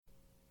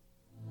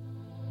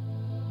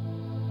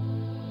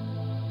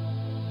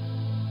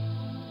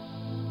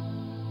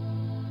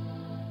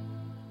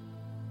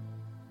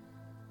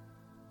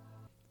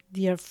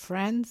Dear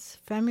friends,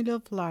 family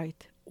of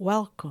light,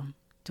 welcome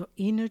to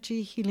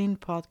Energy Healing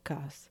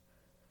Podcast.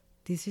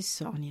 This is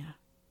Sonia.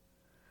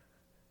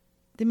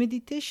 The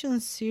meditation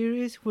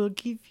series will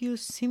give you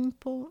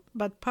simple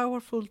but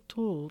powerful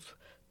tools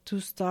to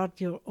start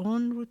your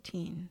own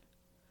routine.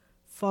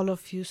 Follow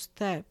few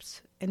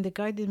steps and the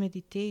guided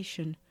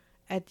meditation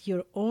at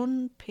your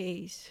own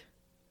pace.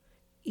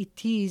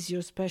 It is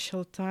your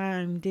special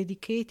time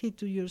dedicated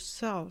to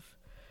yourself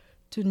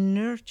to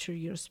nurture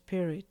your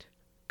spirit,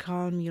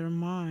 calm your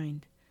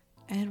mind,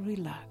 and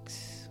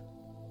relax.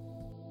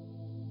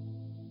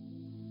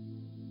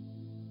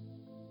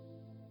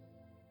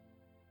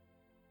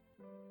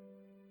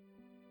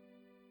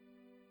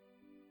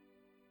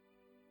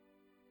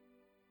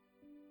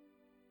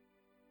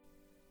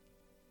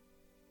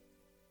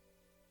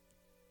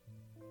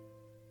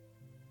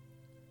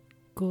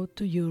 Go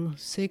to your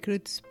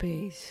sacred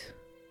space,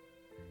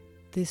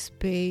 the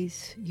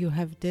space you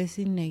have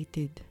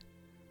designated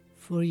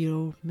for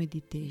your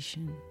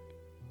meditation.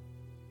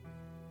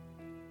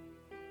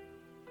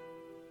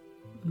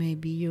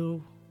 Maybe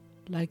you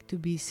like to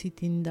be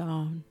sitting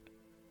down,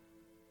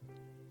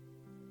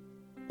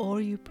 or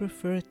you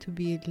prefer to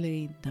be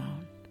laid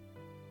down.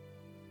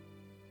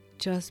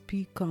 Just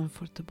be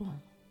comfortable.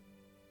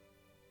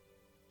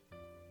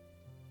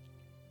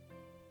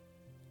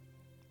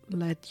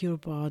 Let your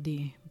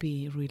body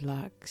be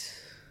relaxed.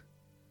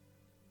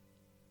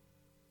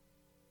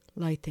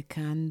 Light a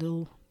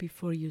candle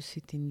before you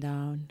sitting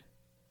down.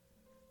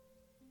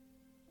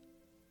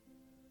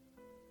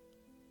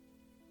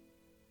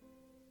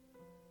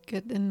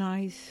 Get a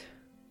nice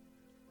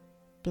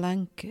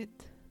blanket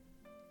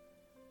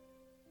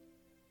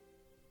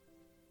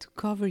to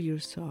cover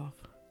yourself,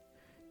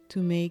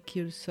 to make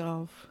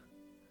yourself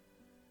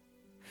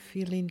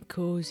feeling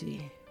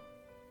cozy.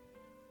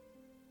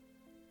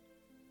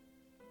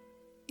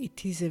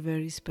 It is a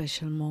very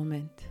special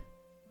moment,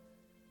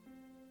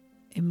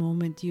 a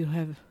moment you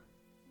have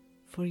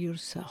for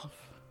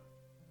yourself.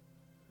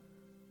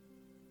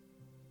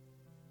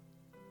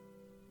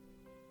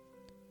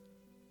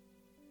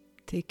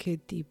 Take a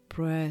deep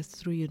breath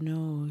through your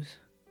nose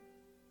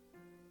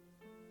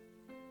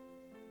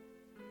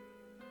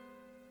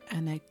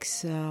and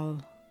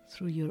exhale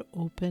through your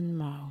open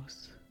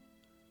mouth.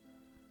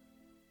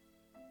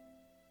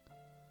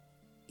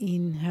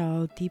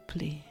 Inhale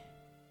deeply.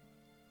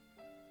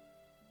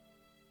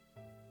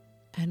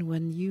 And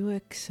when you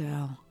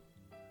exhale,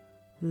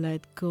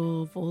 let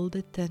go of all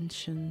the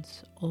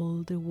tensions,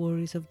 all the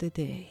worries of the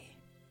day.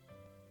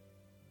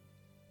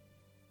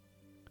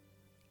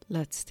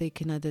 Let's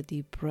take another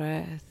deep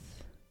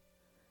breath.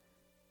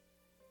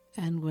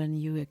 And when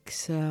you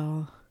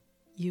exhale,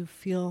 you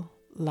feel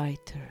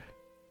lighter.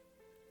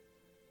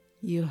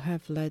 You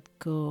have let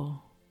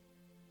go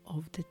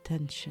of the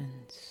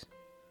tensions.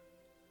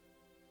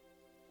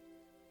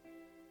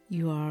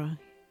 You are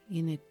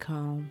in a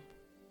calm,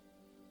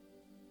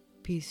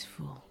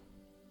 peaceful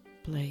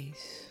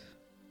place.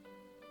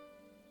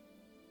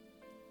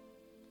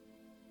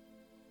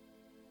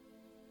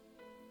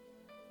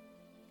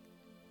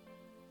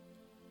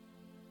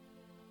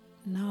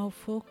 Now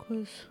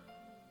focus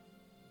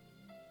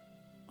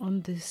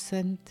on the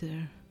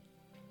center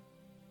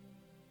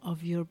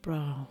of your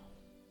brow,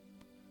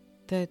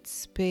 that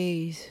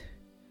space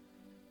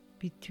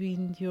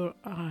between your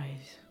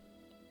eyes,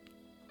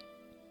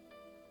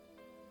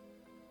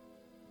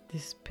 the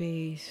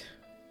space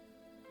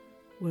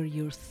where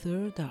your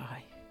third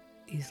eye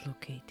is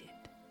located.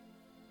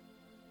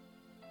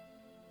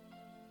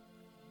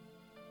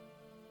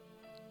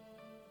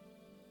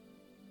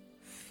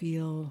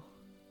 Feel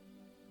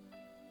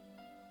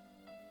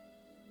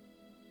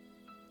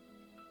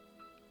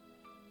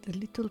the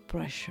little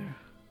pressure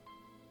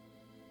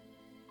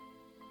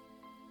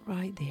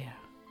right there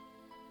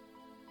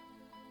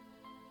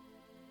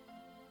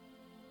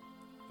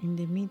in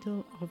the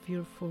middle of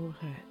your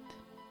forehead.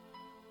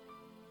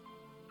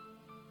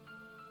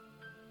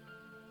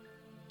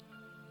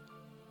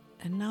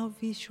 And now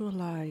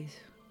visualize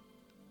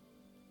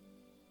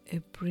a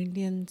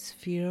brilliant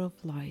sphere of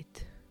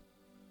light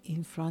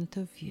in front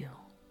of you.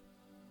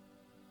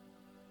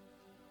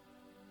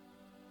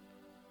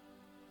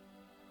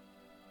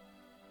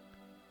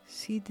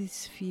 See this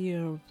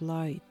sphere of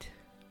light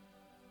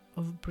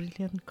of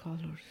brilliant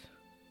colors.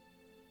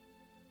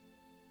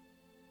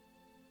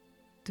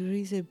 There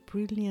is a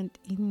brilliant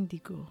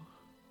indigo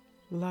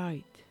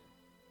light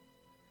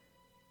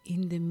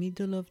in the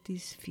middle of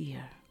this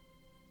sphere.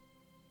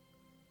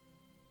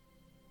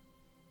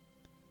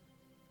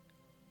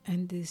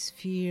 And the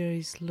sphere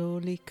is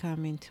slowly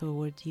coming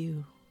toward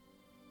you,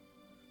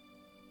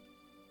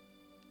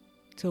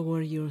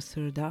 toward your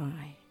third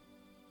eye.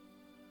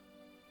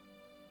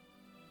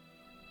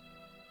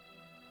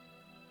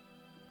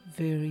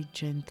 Very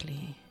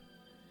gently,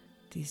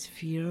 this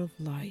sphere of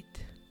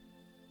light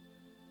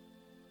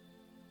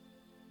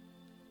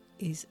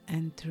is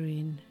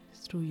entering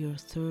through your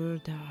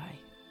third eye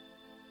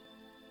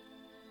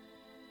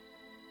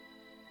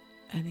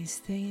and is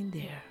staying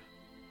there.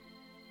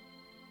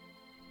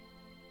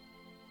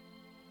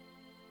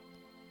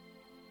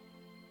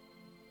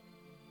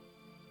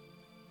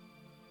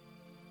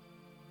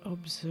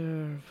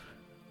 observe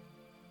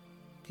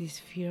this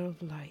sphere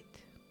of light.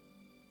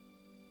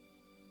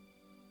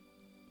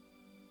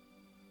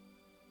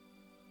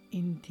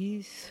 In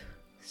this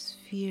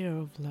sphere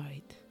of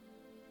light,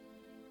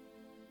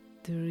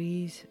 there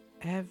is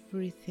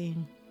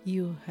everything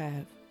you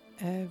have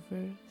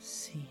ever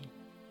seen,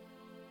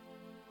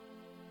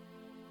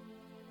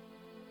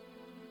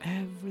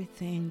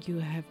 everything you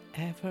have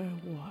ever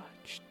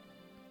watched,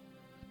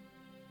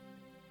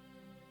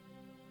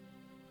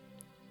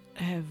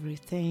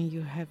 everything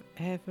you have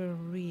ever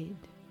read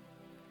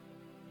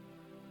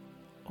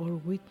or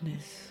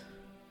witnessed.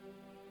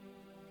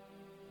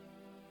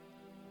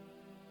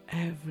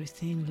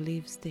 Everything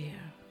lives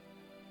there.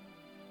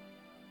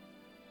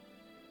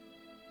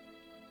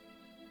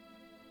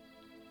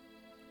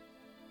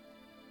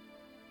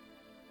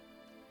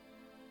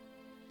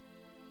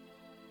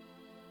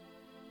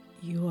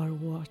 You are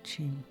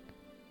watching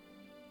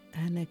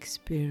and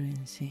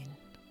experiencing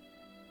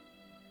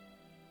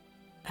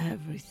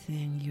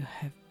everything you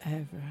have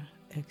ever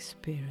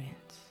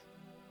experienced.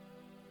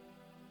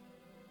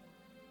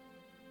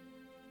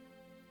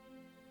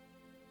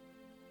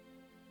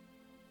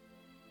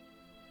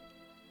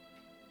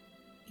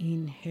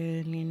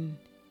 Inhaling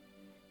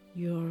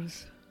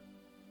yours,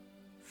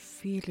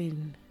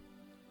 feeling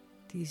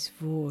this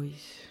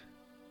voice.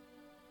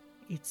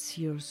 It's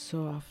your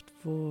soft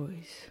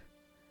voice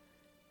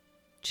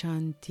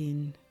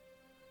chanting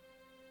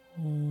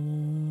Om.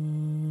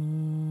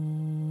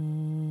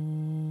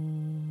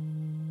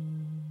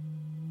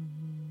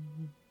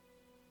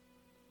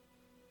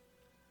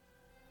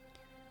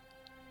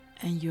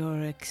 And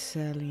you're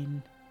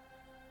exhaling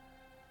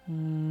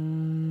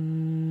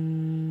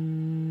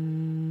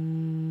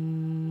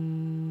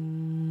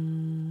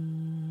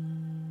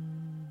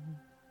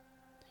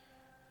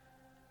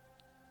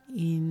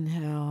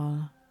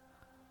Inhale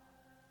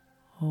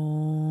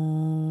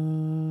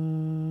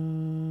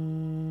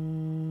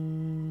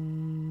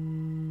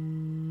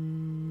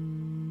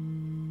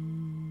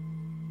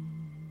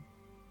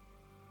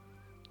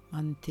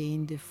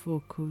Maintain the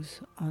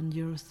focus on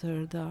your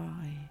third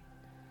eye.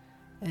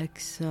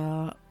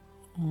 Exhale.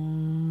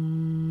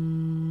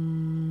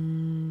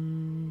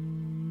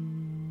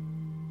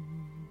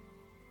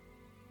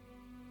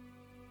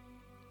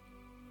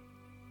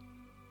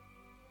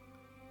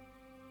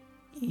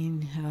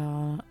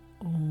 Inhale.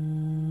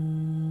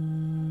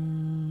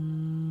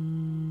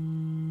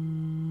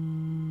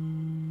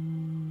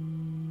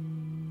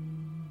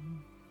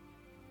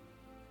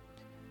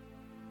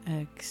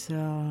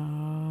 Exhale.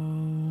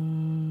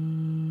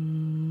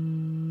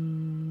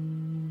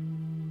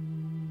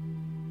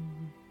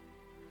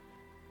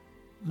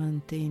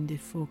 Maintain the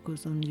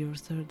focus on your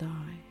third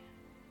eye.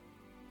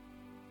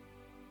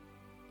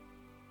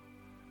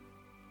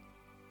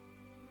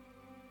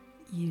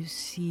 You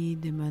see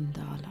the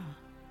mandala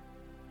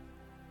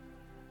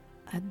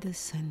at the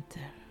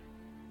center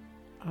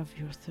of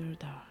your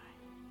third eye.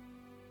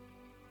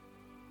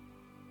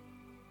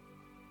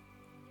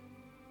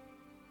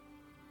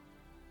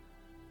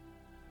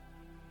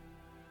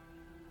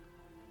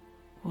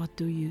 What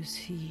do you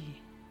see?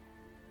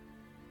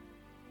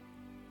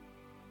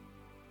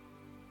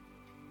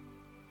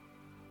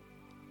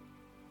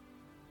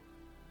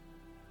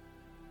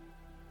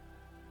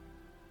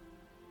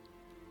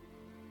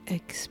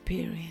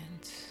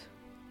 Experience.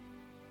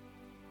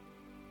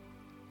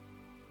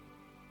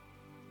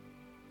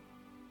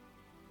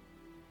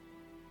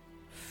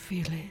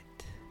 Feel it.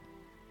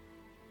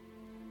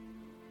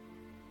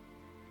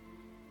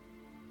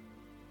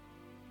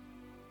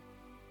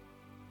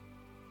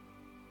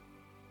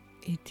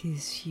 It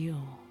is you.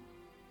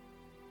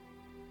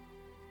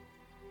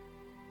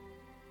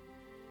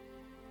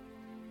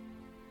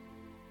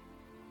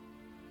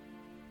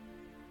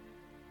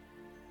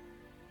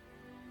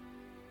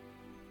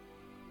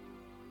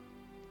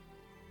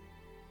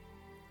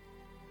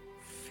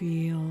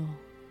 Feel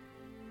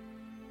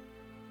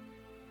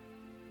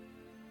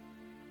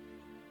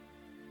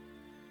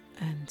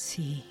and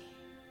see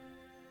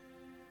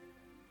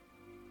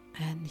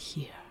and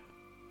hear.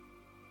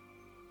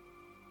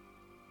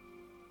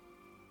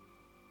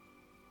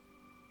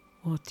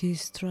 What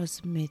is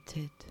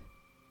transmitted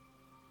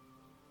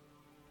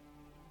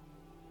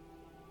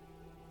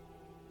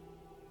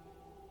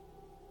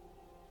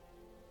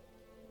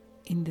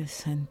in the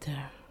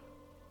center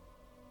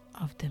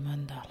of the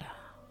mandala.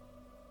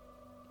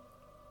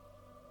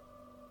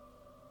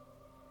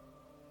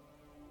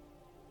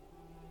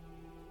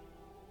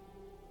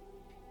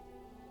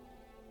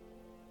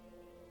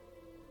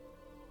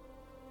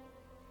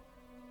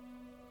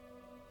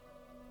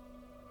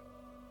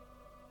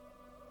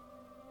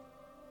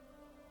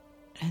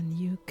 And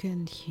you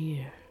can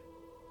hear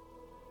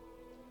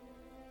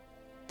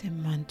the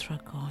mantra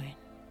going.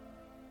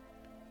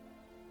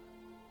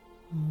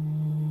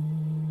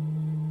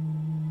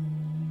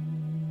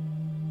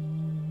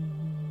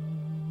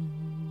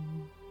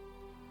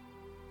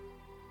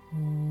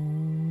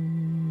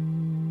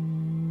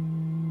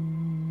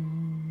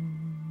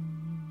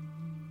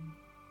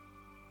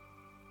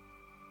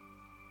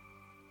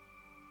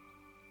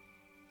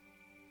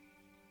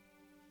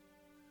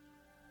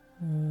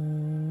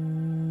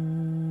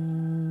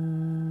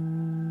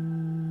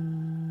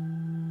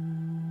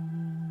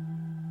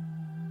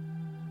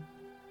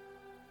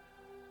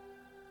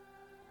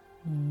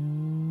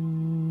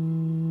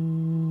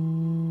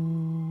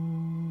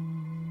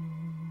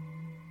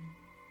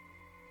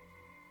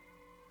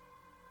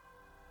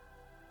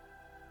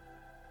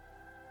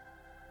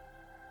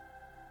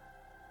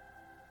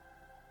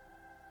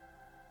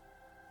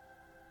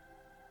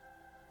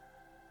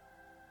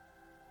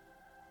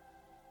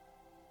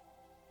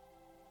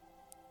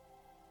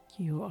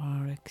 you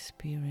are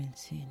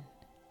experiencing.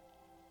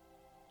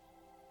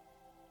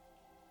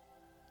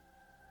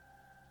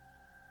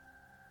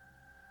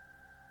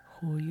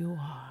 Who you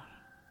are.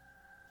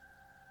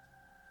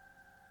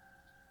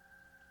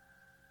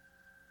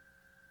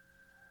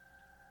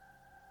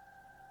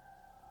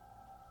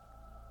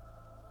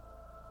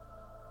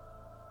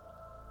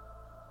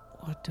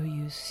 What do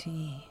you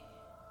see?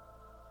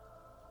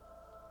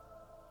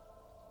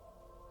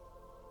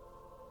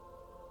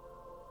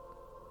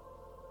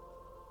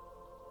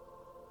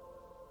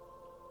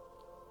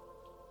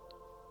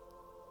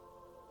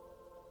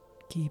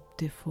 Keep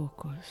the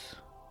focus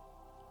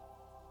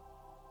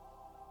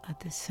at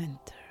the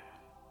center.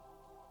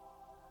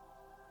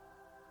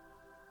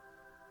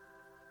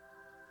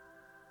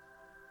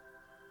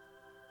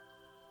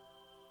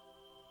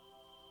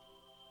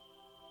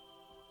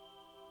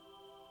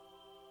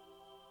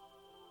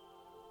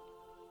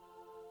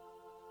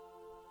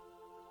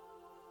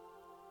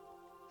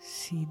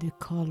 See the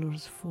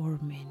colors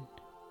forming.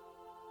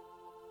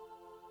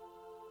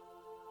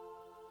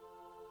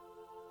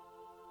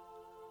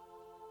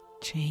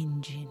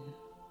 Changing.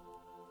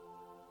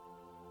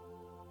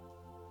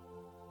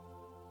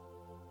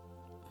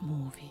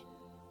 Moving.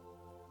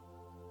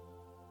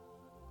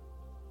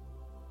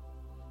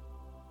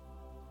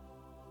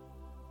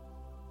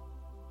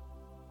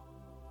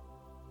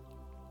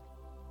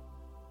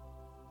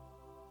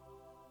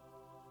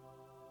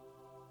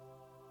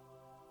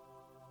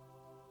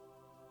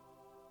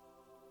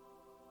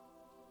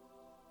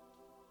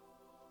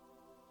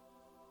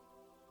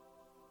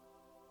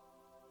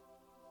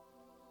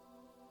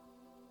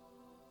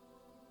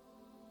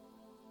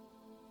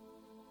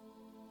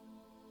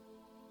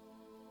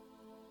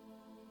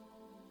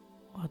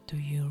 What do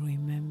you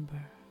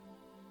remember?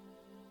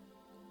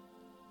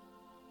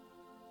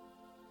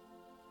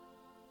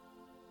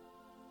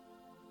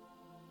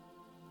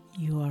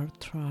 You are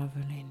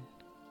traveling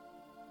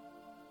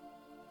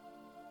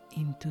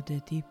into the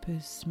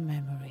deepest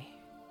memory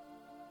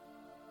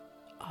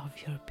of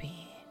your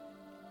being.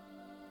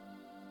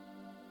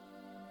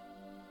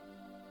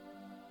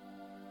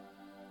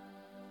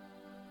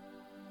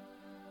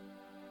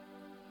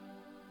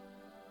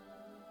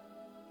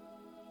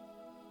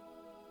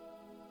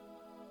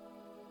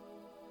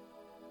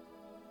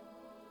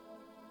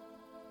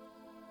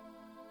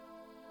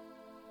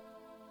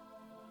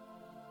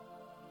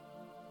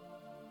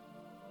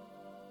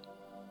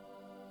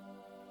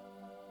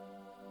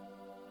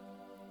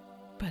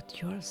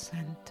 But your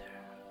center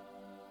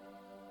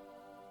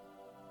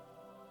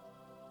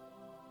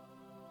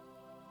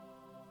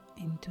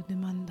into the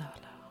mandala.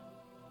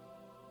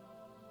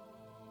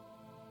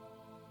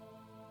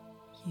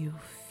 You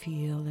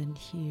feel and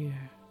hear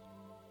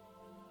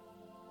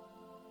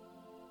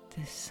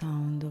the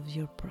sound of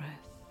your breath.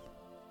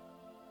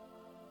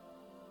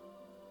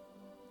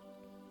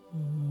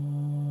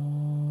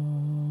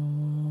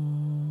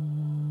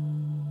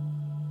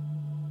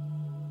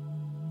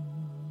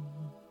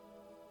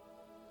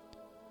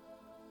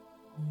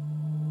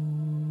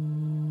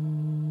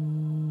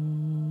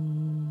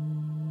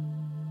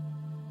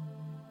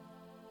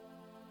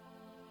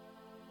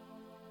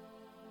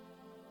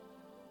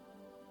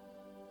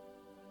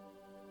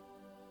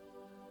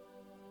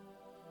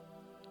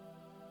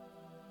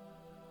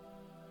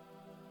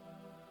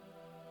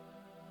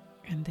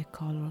 And the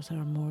colors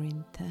are more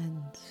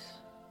intense,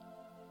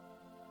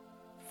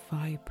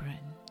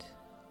 vibrant.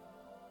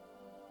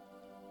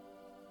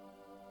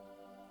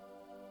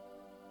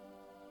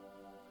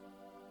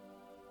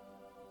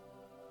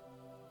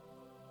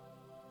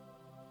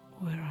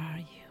 Where are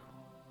you?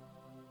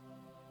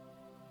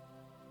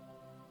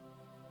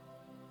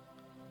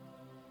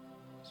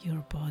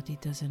 Your body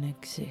doesn't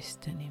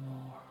exist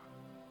anymore.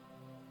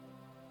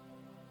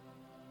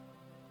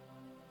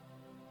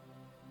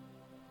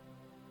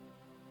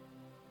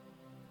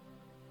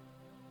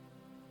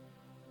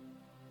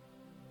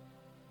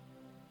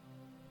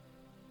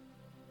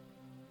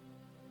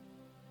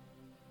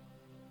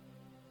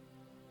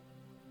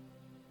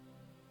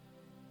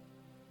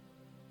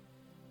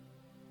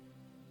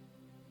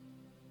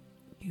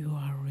 You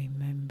are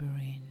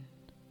remembering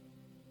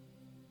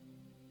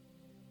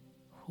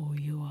who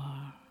you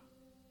are.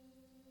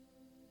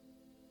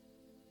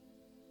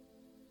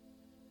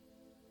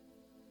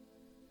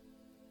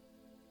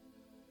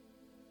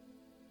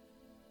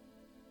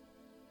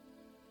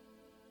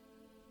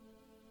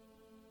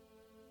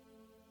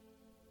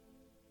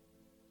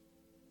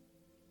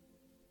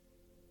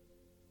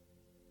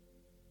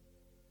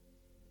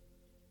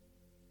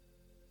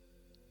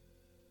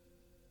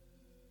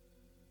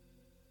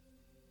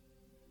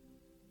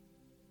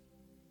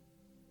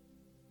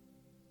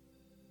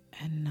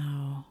 And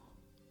now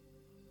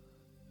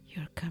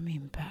you're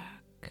coming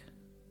back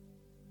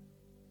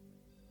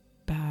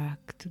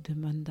to the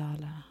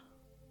mandala,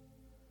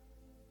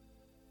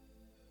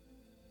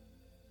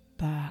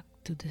 back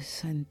to the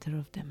center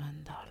of the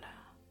mandala.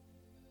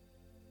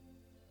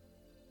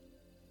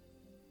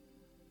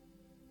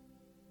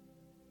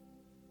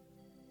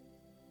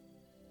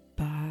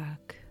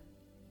 Back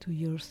to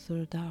your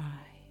third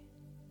eye.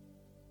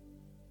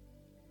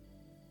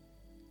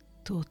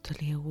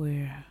 totally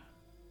aware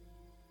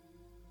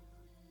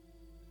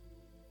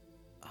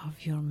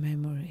of your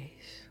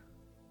memories.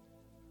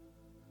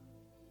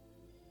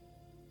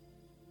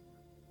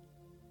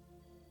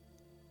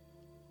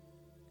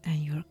 And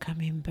you're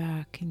coming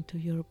back into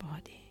your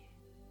body.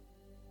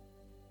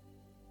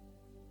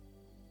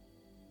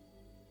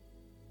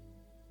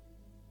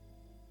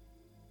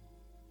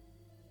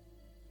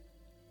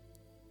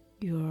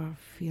 You're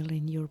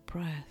feeling your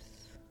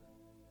breath.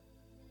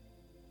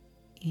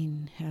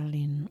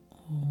 Inhaling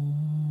Om.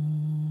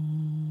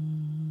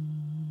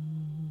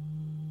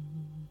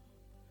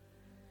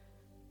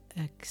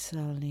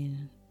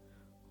 Exhaling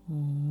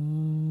Om.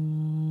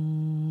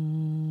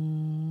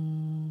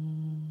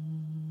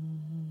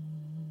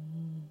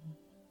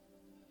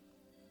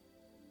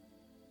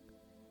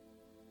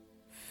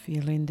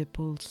 Feeling the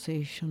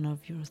pulsation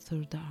of your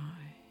third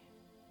eye.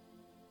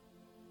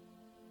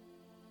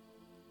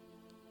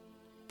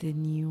 The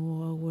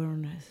new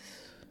awareness.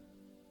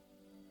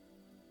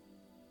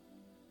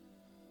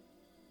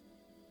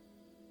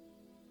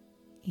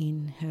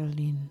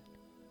 Inhaling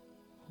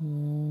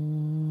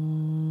Om.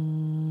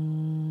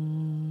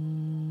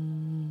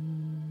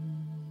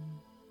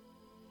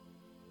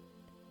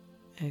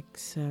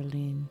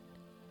 Exhaling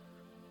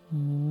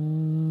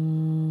Om.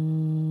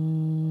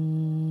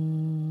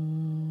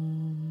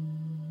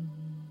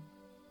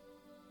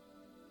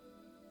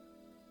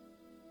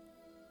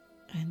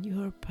 And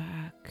you're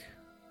back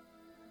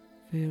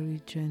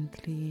very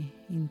gently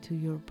into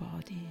your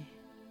body.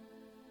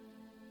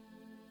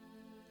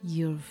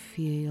 You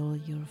feel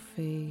your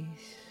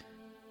face,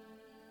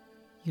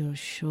 your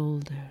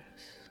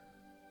shoulders,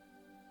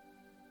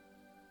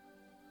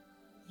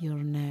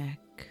 your neck,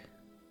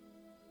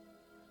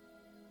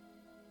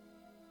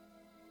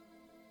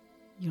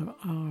 your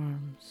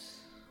arms,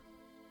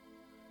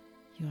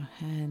 your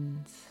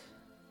hands.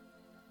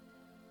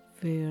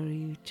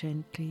 Very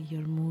gently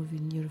you're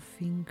moving your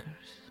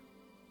fingers,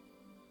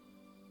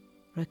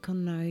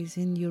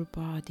 recognizing your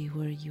body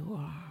where you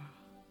are.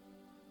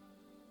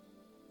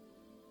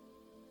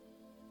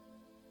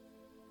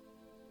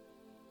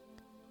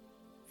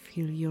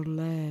 Feel your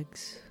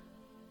legs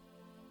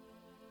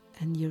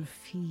and your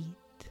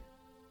feet.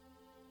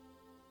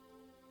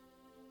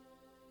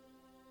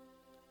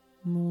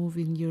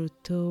 Moving your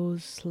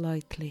toes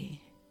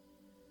slightly.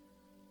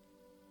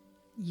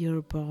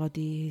 Your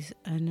body is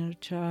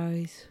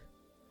energized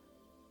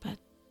but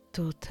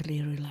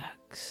totally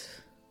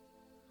relaxed.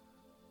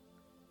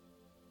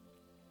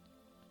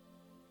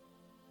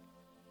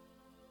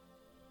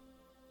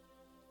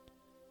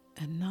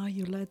 And now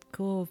you let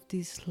go of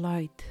this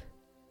light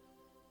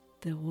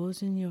that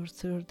was in your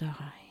third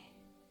eye.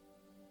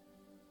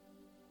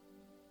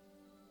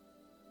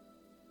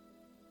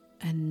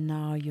 And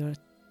now you're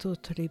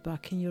totally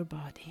back in your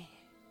body.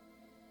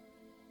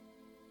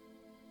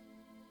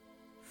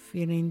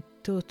 Feeling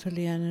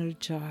totally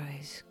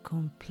energized,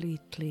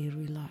 completely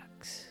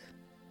relaxed.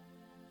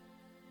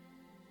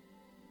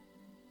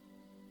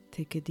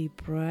 Take a deep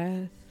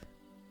breath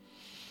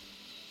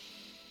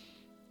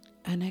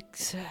and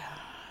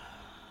exhale.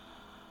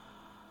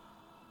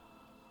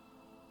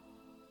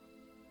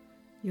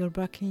 You're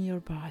back in your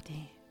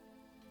body.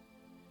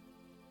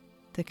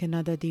 Take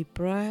another deep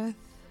breath.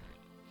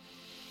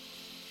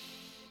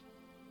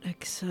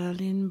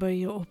 Exhaling by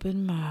your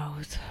open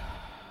mouth.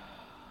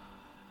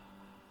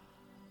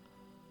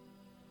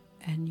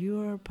 And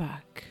you are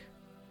back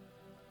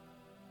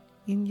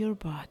in your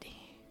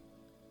body,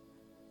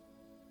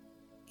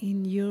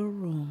 in your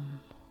room.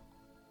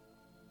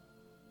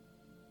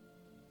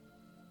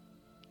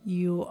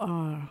 You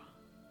are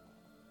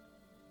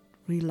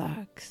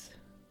relaxed.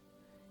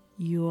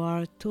 You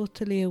are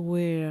totally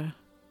aware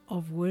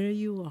of where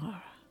you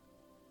are.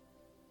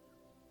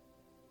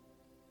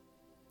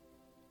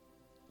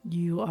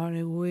 You are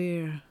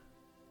aware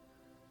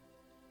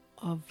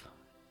of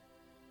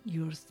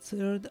your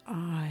third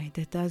eye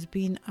that has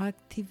been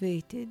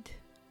activated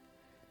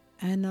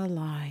and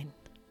aligned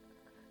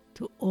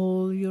to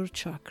all your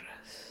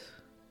chakras.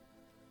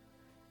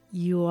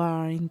 You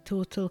are in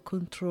total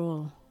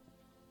control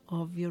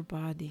of your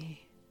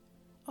body,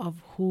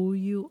 of who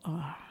you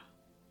are.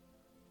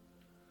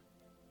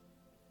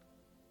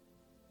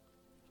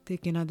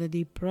 Take another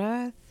deep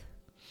breath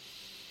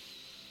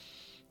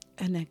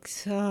and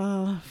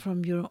exhale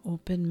from your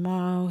open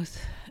mouth,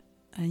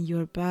 and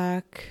you're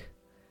back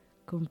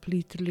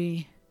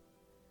completely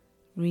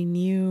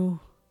renew.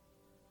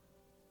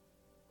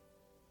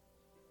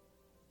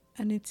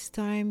 And it's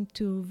time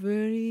to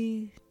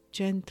very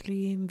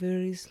gently and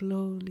very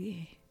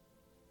slowly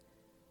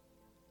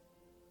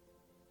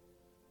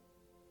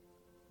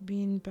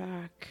being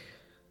back.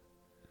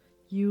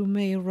 You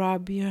may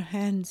rub your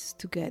hands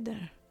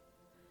together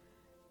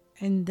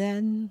and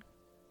then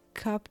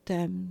cup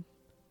them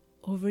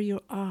over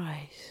your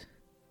eyes,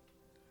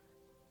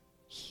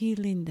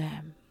 healing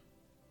them,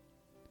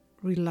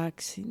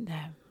 relaxing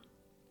them.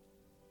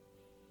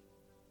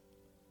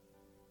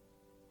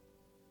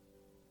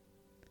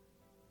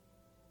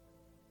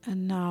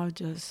 And now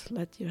just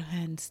let your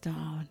hands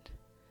down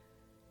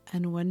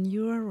And when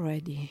you are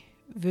ready,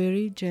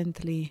 very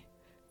gently,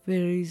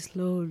 very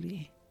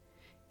slowly,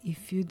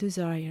 if you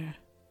desire,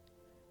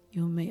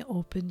 you may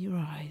open your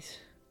eyes.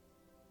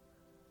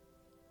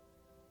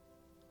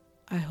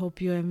 I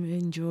hope you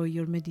enjoy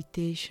your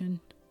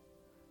meditation.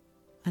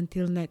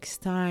 Until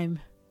next time,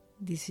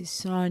 this is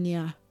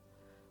Sonia.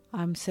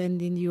 I'm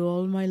sending you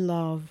all my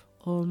love,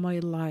 all my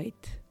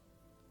light.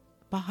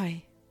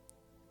 Bye.